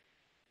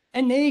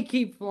 And they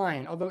keep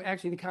flying, although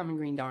actually the common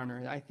green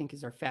darner, I think,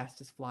 is our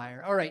fastest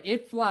flyer. All right,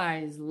 it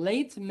flies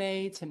late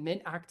May to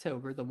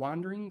mid-October, the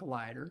wandering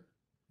glider,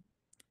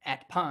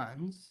 at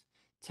ponds,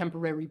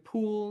 temporary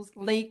pools,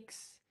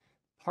 lakes,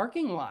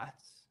 parking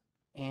lots,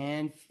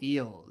 and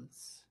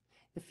fields.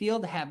 The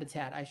field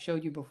habitat I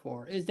showed you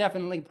before is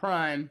definitely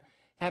prime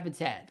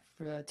habitat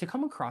to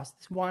come across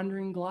this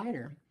wandering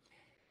glider.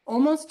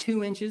 Almost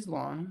 2 inches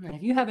long, and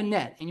if you have a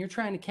net and you're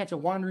trying to catch a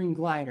wandering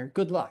glider,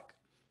 good luck.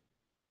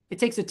 It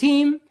takes a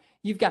team.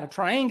 You've got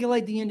to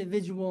triangulate the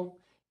individual.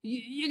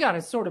 You got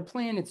to sort of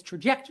plan its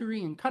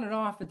trajectory and cut it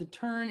off at the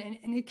turn.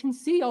 And it can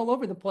see all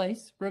over the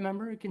place.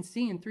 Remember, it can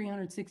see in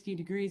 360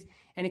 degrees,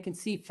 and it can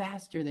see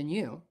faster than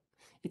you.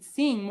 It's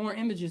seeing more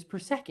images per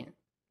second.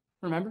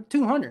 Remember,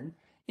 200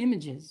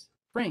 images,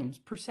 frames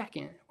per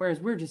second,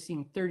 whereas we're just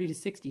seeing 30 to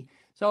 60.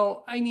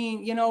 So, I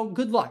mean,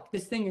 good luck.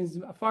 This thing is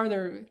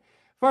farther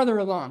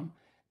along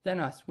than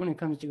us when it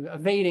comes to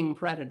evading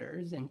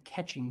predators and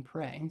catching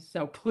prey.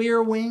 So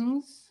clear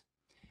wings,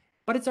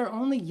 but it's our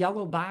only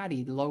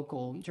yellow-bodied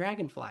local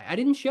dragonfly. I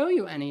didn't show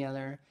you any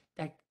other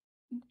that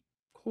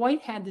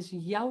quite had this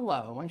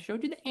yellow. I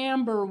showed you the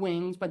amber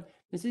wings, but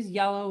this is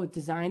yellow with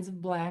designs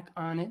of black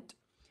on it,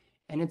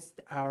 and it's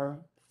our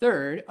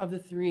third of the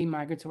 3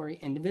 migratory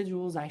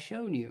individuals I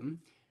showed you.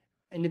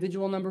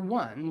 Individual number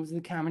 1 was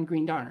the common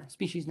green darner,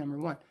 species number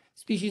 1.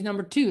 Species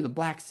number 2, the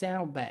black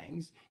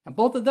saddlebags. Now,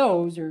 both of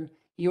those are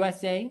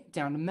USA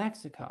down to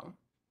Mexico.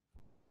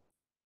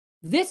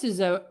 This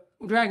is a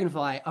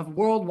dragonfly of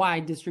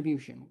worldwide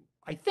distribution.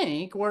 I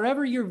think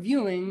wherever you're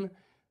viewing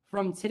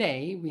from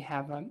today, we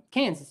have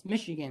Kansas,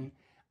 Michigan,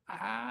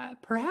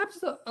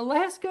 perhaps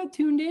Alaska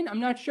tuned in. I'm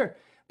not sure.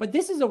 But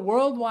this is a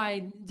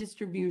worldwide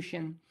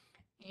distribution.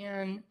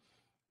 And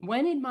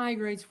when it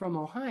migrates from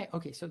Ohio,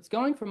 okay, so it's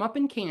going from up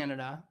in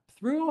Canada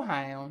through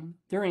Ohio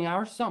during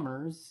our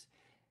summers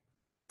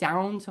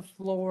down to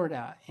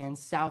Florida and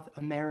South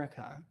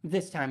America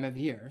this time of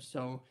year.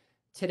 So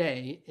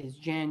today is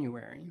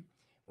January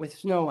with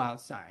snow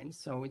outside.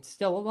 So it's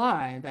still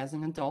alive as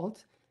an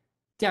adult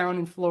down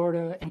in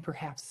Florida and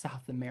perhaps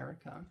South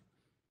America.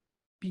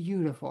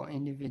 Beautiful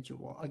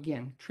individual.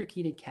 Again,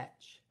 tricky to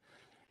catch.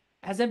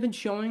 As I've been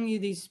showing you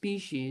these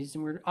species,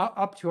 and we're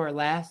up to our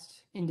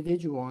last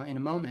individual in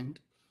a moment,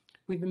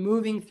 we've been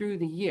moving through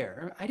the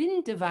year. I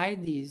didn't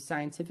divide these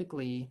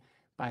scientifically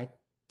by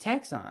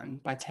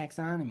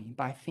taxonomy,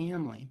 by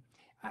family.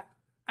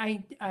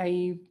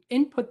 I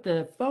input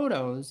the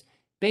photos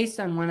based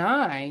on when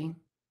I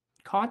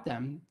caught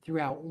them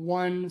throughout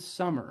one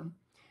summer.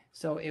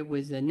 So it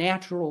was a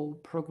natural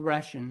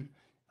progression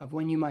of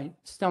when you might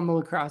stumble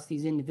across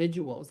these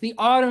individuals. The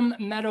autumn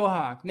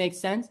meadowhawk makes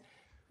sense.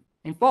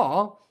 In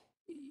fall,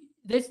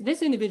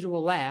 this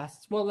individual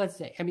lasts, well, let's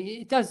say, I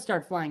mean, it does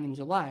start flying in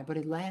July, but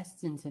it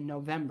lasts into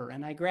November.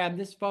 And I grabbed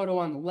this photo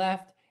on the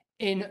left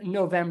in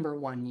November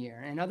one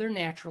year, and other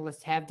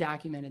naturalists have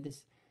documented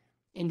this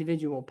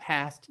individual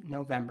past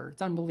November.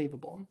 It's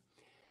unbelievable.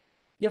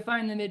 You'll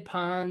find them in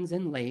ponds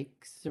and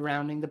lakes,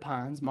 surrounding the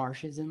ponds,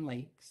 marshes, and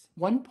lakes.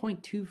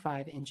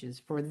 1.25 inches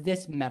for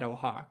this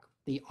meadowhawk,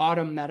 the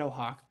autumn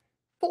meadowhawk,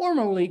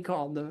 formerly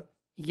called the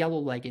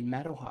yellow-legged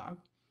meadowhawk.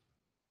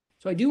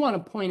 So I do want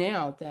to point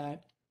out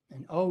that,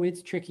 and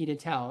it's tricky to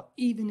tell,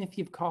 even if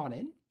you've caught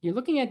it. You're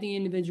looking at the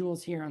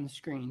individuals here on the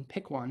screen.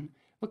 Pick one.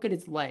 Look at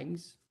its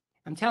legs.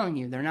 I'm telling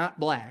you, they're not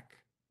black.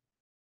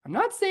 I'm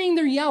not saying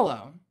they're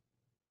yellow,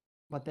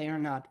 but they are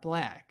not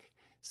black.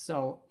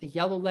 So the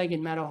yellow-legged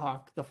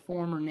meadowhawk, the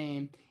former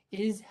name,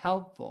 is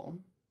helpful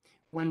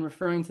when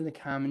referring to the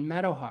common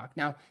meadowhawk.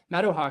 Now,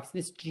 meadowhawks,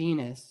 this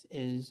genus,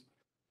 is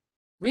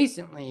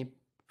recently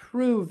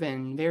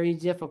proven very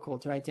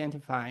difficult to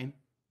identify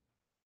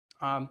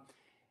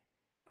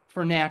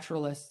for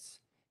naturalists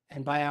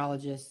and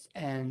biologists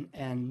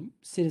and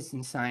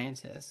citizen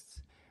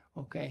scientists.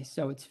 Okay,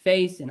 so its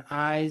face and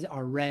eyes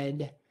are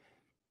red,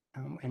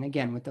 and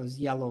again with those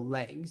yellow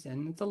legs,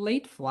 and it's a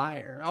late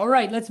flyer. All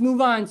right, let's move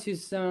on to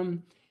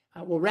some,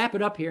 we'll wrap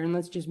it up here, and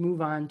let's just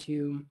move on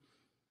to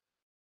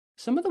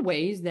some of the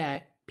ways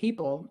that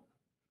people,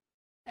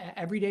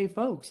 everyday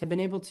folks, have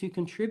been able to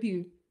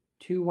contribute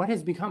to what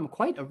has become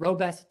quite a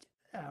robust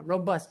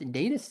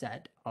data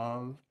set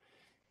of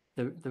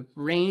the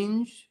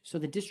range, so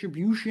the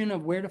distribution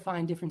of where to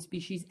find different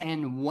species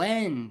and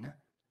when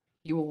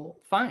you will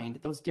find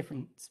those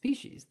different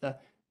species, the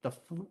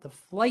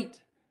flight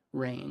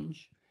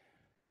range,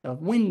 the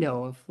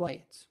window of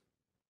flights.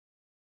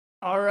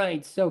 All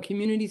right, so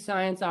community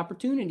science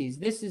opportunities.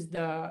 This is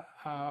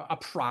a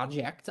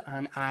project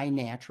on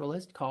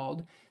iNaturalist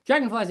called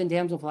Dragonflies and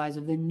Damselflies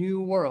of the New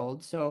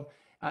World. So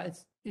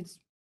it's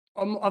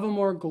of a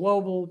more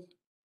global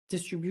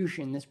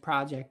distribution, this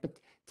project, but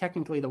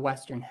technically the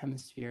Western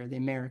Hemisphere, the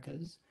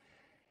Americas.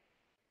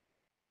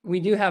 We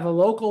do have a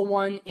local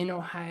one in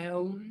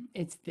Ohio.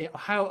 It's the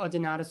Ohio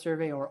Odonata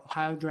Survey or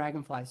Ohio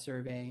Dragonfly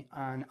Survey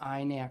on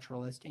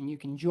iNaturalist, and you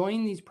can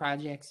join these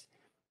projects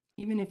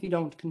even if you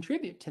don't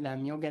contribute to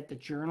them. You'll get the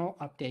journal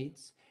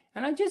updates.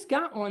 And I just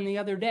got one the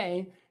other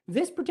day.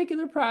 This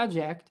particular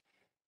project,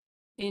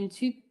 the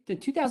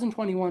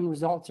 2021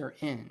 results are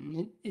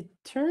in. It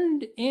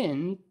turned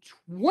in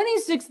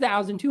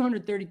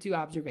 26,232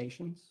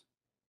 observations,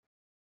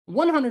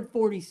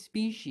 140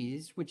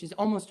 species, which is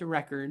almost a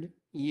record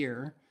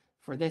year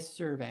for this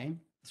survey,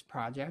 this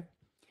project,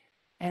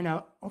 and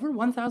over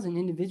 1,000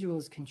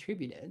 individuals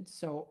contributed.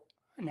 So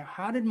now,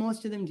 how did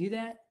most of them do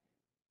that?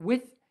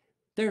 With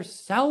their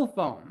cell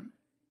phone.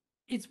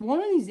 It's one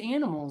of these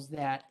animals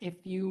that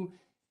if you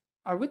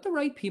are with the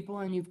right people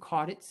and you've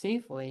caught it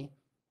safely,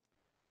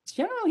 it's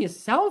generally a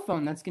cell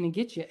phone that's going to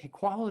get you a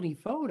quality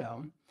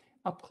photo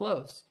up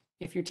close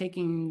if you're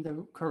taking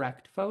the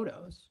correct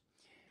photos.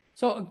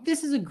 So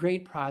this is a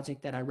great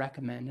project that I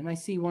recommend. And I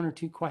see one or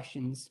two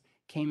questions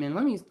came in.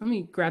 Let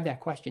me grab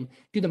that question.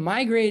 Do the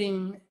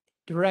migrating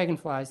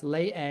dragonflies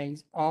lay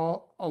eggs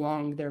all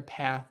along their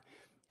path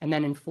and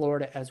then in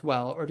Florida as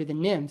well? Or do the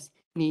nymphs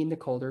need the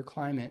colder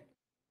climate?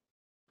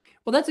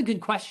 Well, that's a good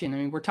question. I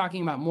mean, we're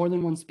talking about more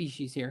than one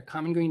species here: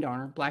 common green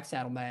darner, black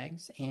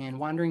saddlebags, and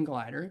wandering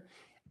glider.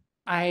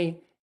 I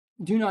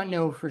do not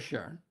know for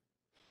sure.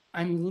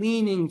 I'm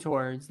leaning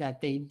towards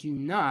that they do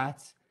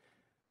not,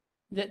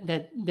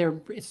 that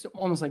it's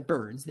almost like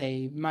birds.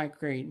 They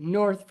migrate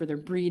north for their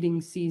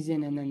breeding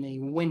season and then they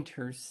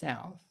winter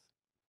south.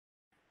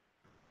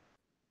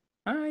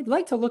 I'd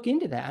like to look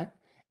into that,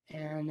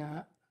 and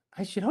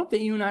I should hope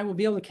that you and I will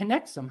be able to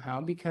connect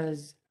somehow,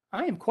 because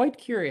I am quite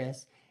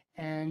curious.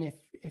 And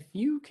if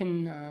you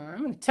can,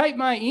 I'm going to type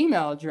my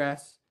email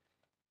address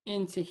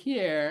into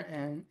here,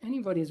 and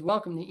anybody is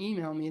welcome to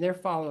email me their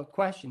follow-up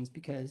questions,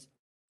 because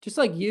just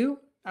like you,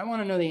 I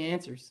want to know the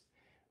answers.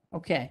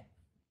 Okay,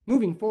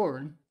 moving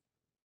forward.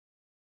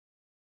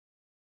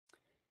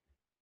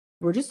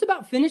 We're just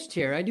about finished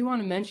here. I do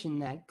want to mention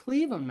that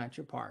Cleveland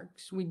Metro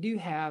Parks, we do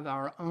have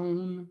our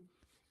own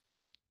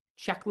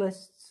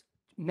checklists,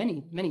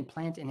 many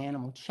plant and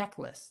animal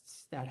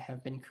checklists that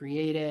have been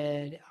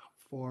created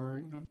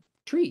for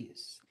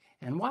trees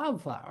and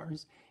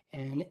wildflowers.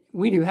 And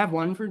we do have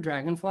one for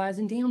dragonflies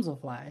and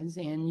damselflies.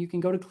 And you can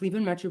go to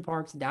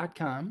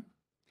clevelandmetroparks.com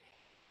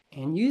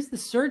and use the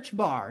search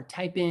bar,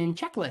 type in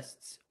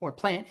checklists or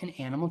plant and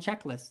animal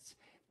checklists.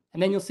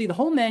 And then you'll see the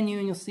whole menu,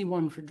 and you'll see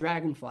one for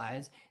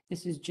dragonflies.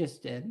 This is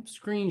just a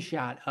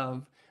screenshot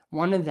of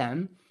one of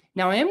them.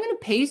 Now I am going to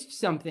paste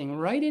something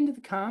right into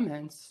the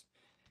comments.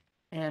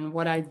 And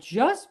what I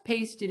just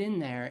pasted in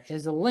there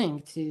is a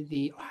link to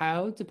the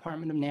Ohio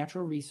Department of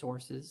Natural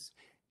Resources,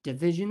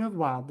 Division of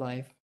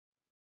Wildlife,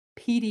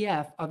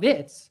 PDF of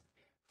its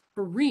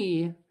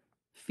free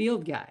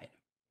field guide.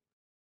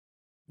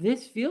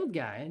 This field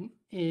guide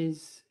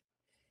is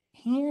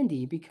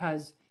handy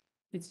because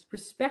it's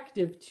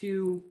respective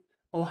to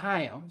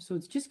Ohio. So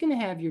it's just going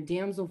to have your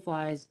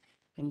damselflies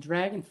and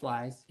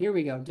dragonflies. Here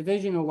we go.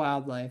 Division of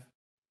Wildlife,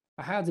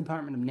 Ohio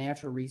Department of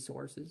Natural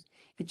Resources.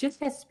 It just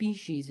has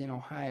species in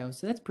Ohio,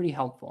 so that's pretty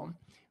helpful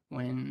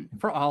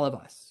for all of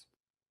us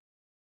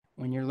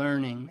when you're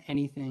learning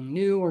anything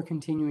new or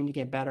continuing to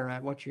get better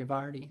at what you've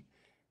already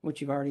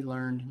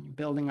learned, and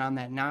building on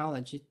that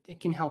knowledge. It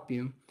can help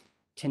you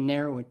to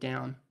narrow it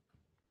down.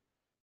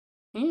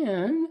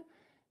 And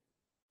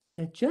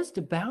that just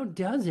about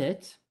does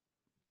it.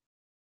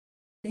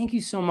 Thank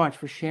you so much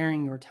for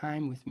sharing your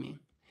time with me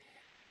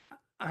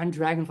on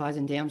dragonflies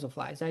and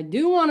damselflies. I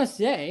do want to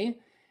say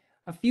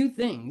a few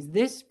things.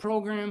 This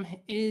program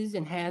is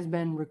and has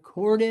been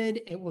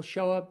recorded. It will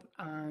show up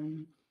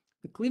on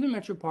the Cleveland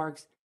Metro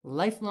Parks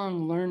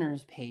Lifelong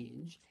Learners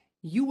page.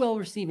 You will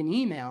receive an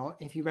email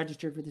if you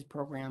register for this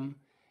program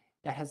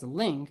that has a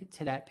link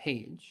to that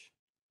page.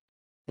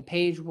 The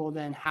page will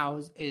then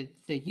house the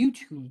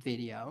YouTube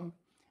video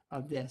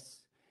of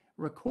this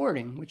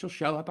recording, which will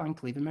show up on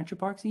Cleveland Metro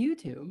Parks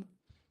YouTube.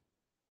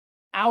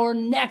 Our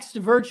next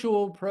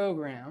virtual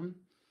program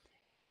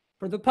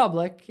for the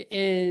public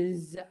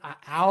is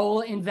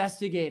Owl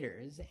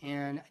Investigators,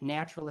 and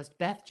naturalist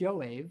Beth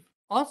Joave,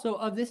 also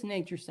of this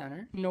nature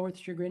center, North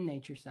Chagrin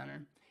Nature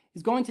Center,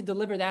 is going to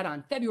deliver that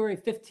on February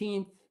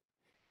 15th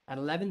at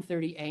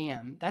 11:30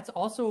 a.m. That's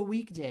also a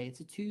weekday. It's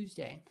a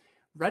Tuesday.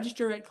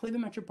 Register at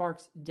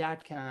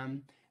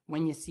clevelandmetroparks.com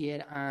when you see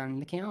it on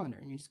the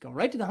calendar. You just go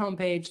right to the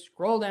homepage,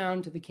 scroll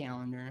down to the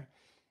calendar,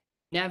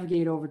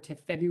 navigate over to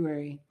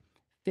February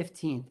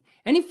 15th.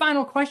 Any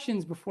final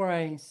questions before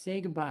I say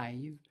goodbye?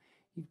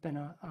 You've been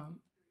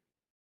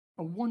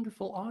a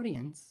wonderful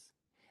audience,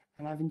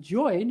 and I've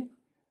enjoyed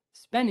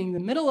spending the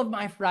middle of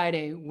my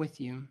Friday with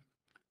you,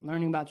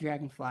 learning about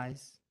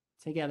dragonflies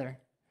together.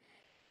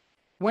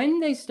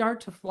 When they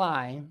start to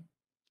fly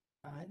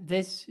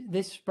this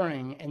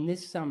spring and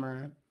this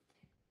summer,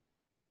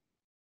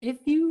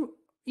 even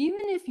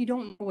if you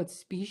don't know what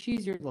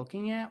species you're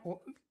looking at,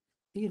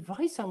 the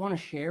advice I want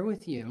to share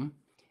with you,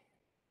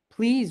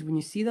 please, when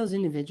you see those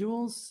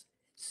individuals,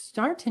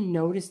 start to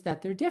notice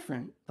that they're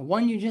different. The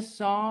one you just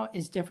saw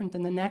is different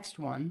than the next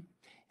one.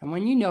 And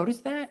when you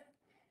notice that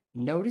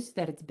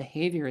its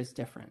behavior is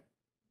different.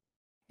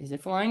 Is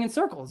it flying in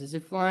circles? Is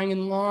it flying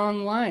in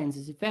long lines?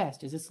 Is it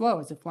fast? Is it slow?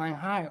 Is it flying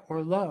high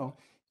or low?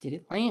 Did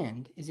it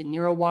land? Is it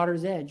near a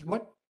water's edge?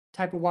 What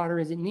type of water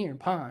is it near?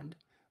 Pond,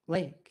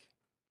 lake.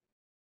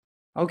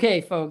 Okay,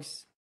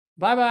 folks.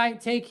 Bye-bye.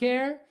 Take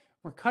care.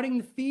 We're cutting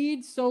the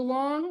feed. So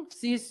long.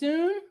 See you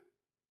soon.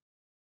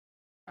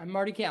 I'm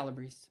Marty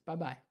Calabrese.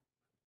 Bye-bye.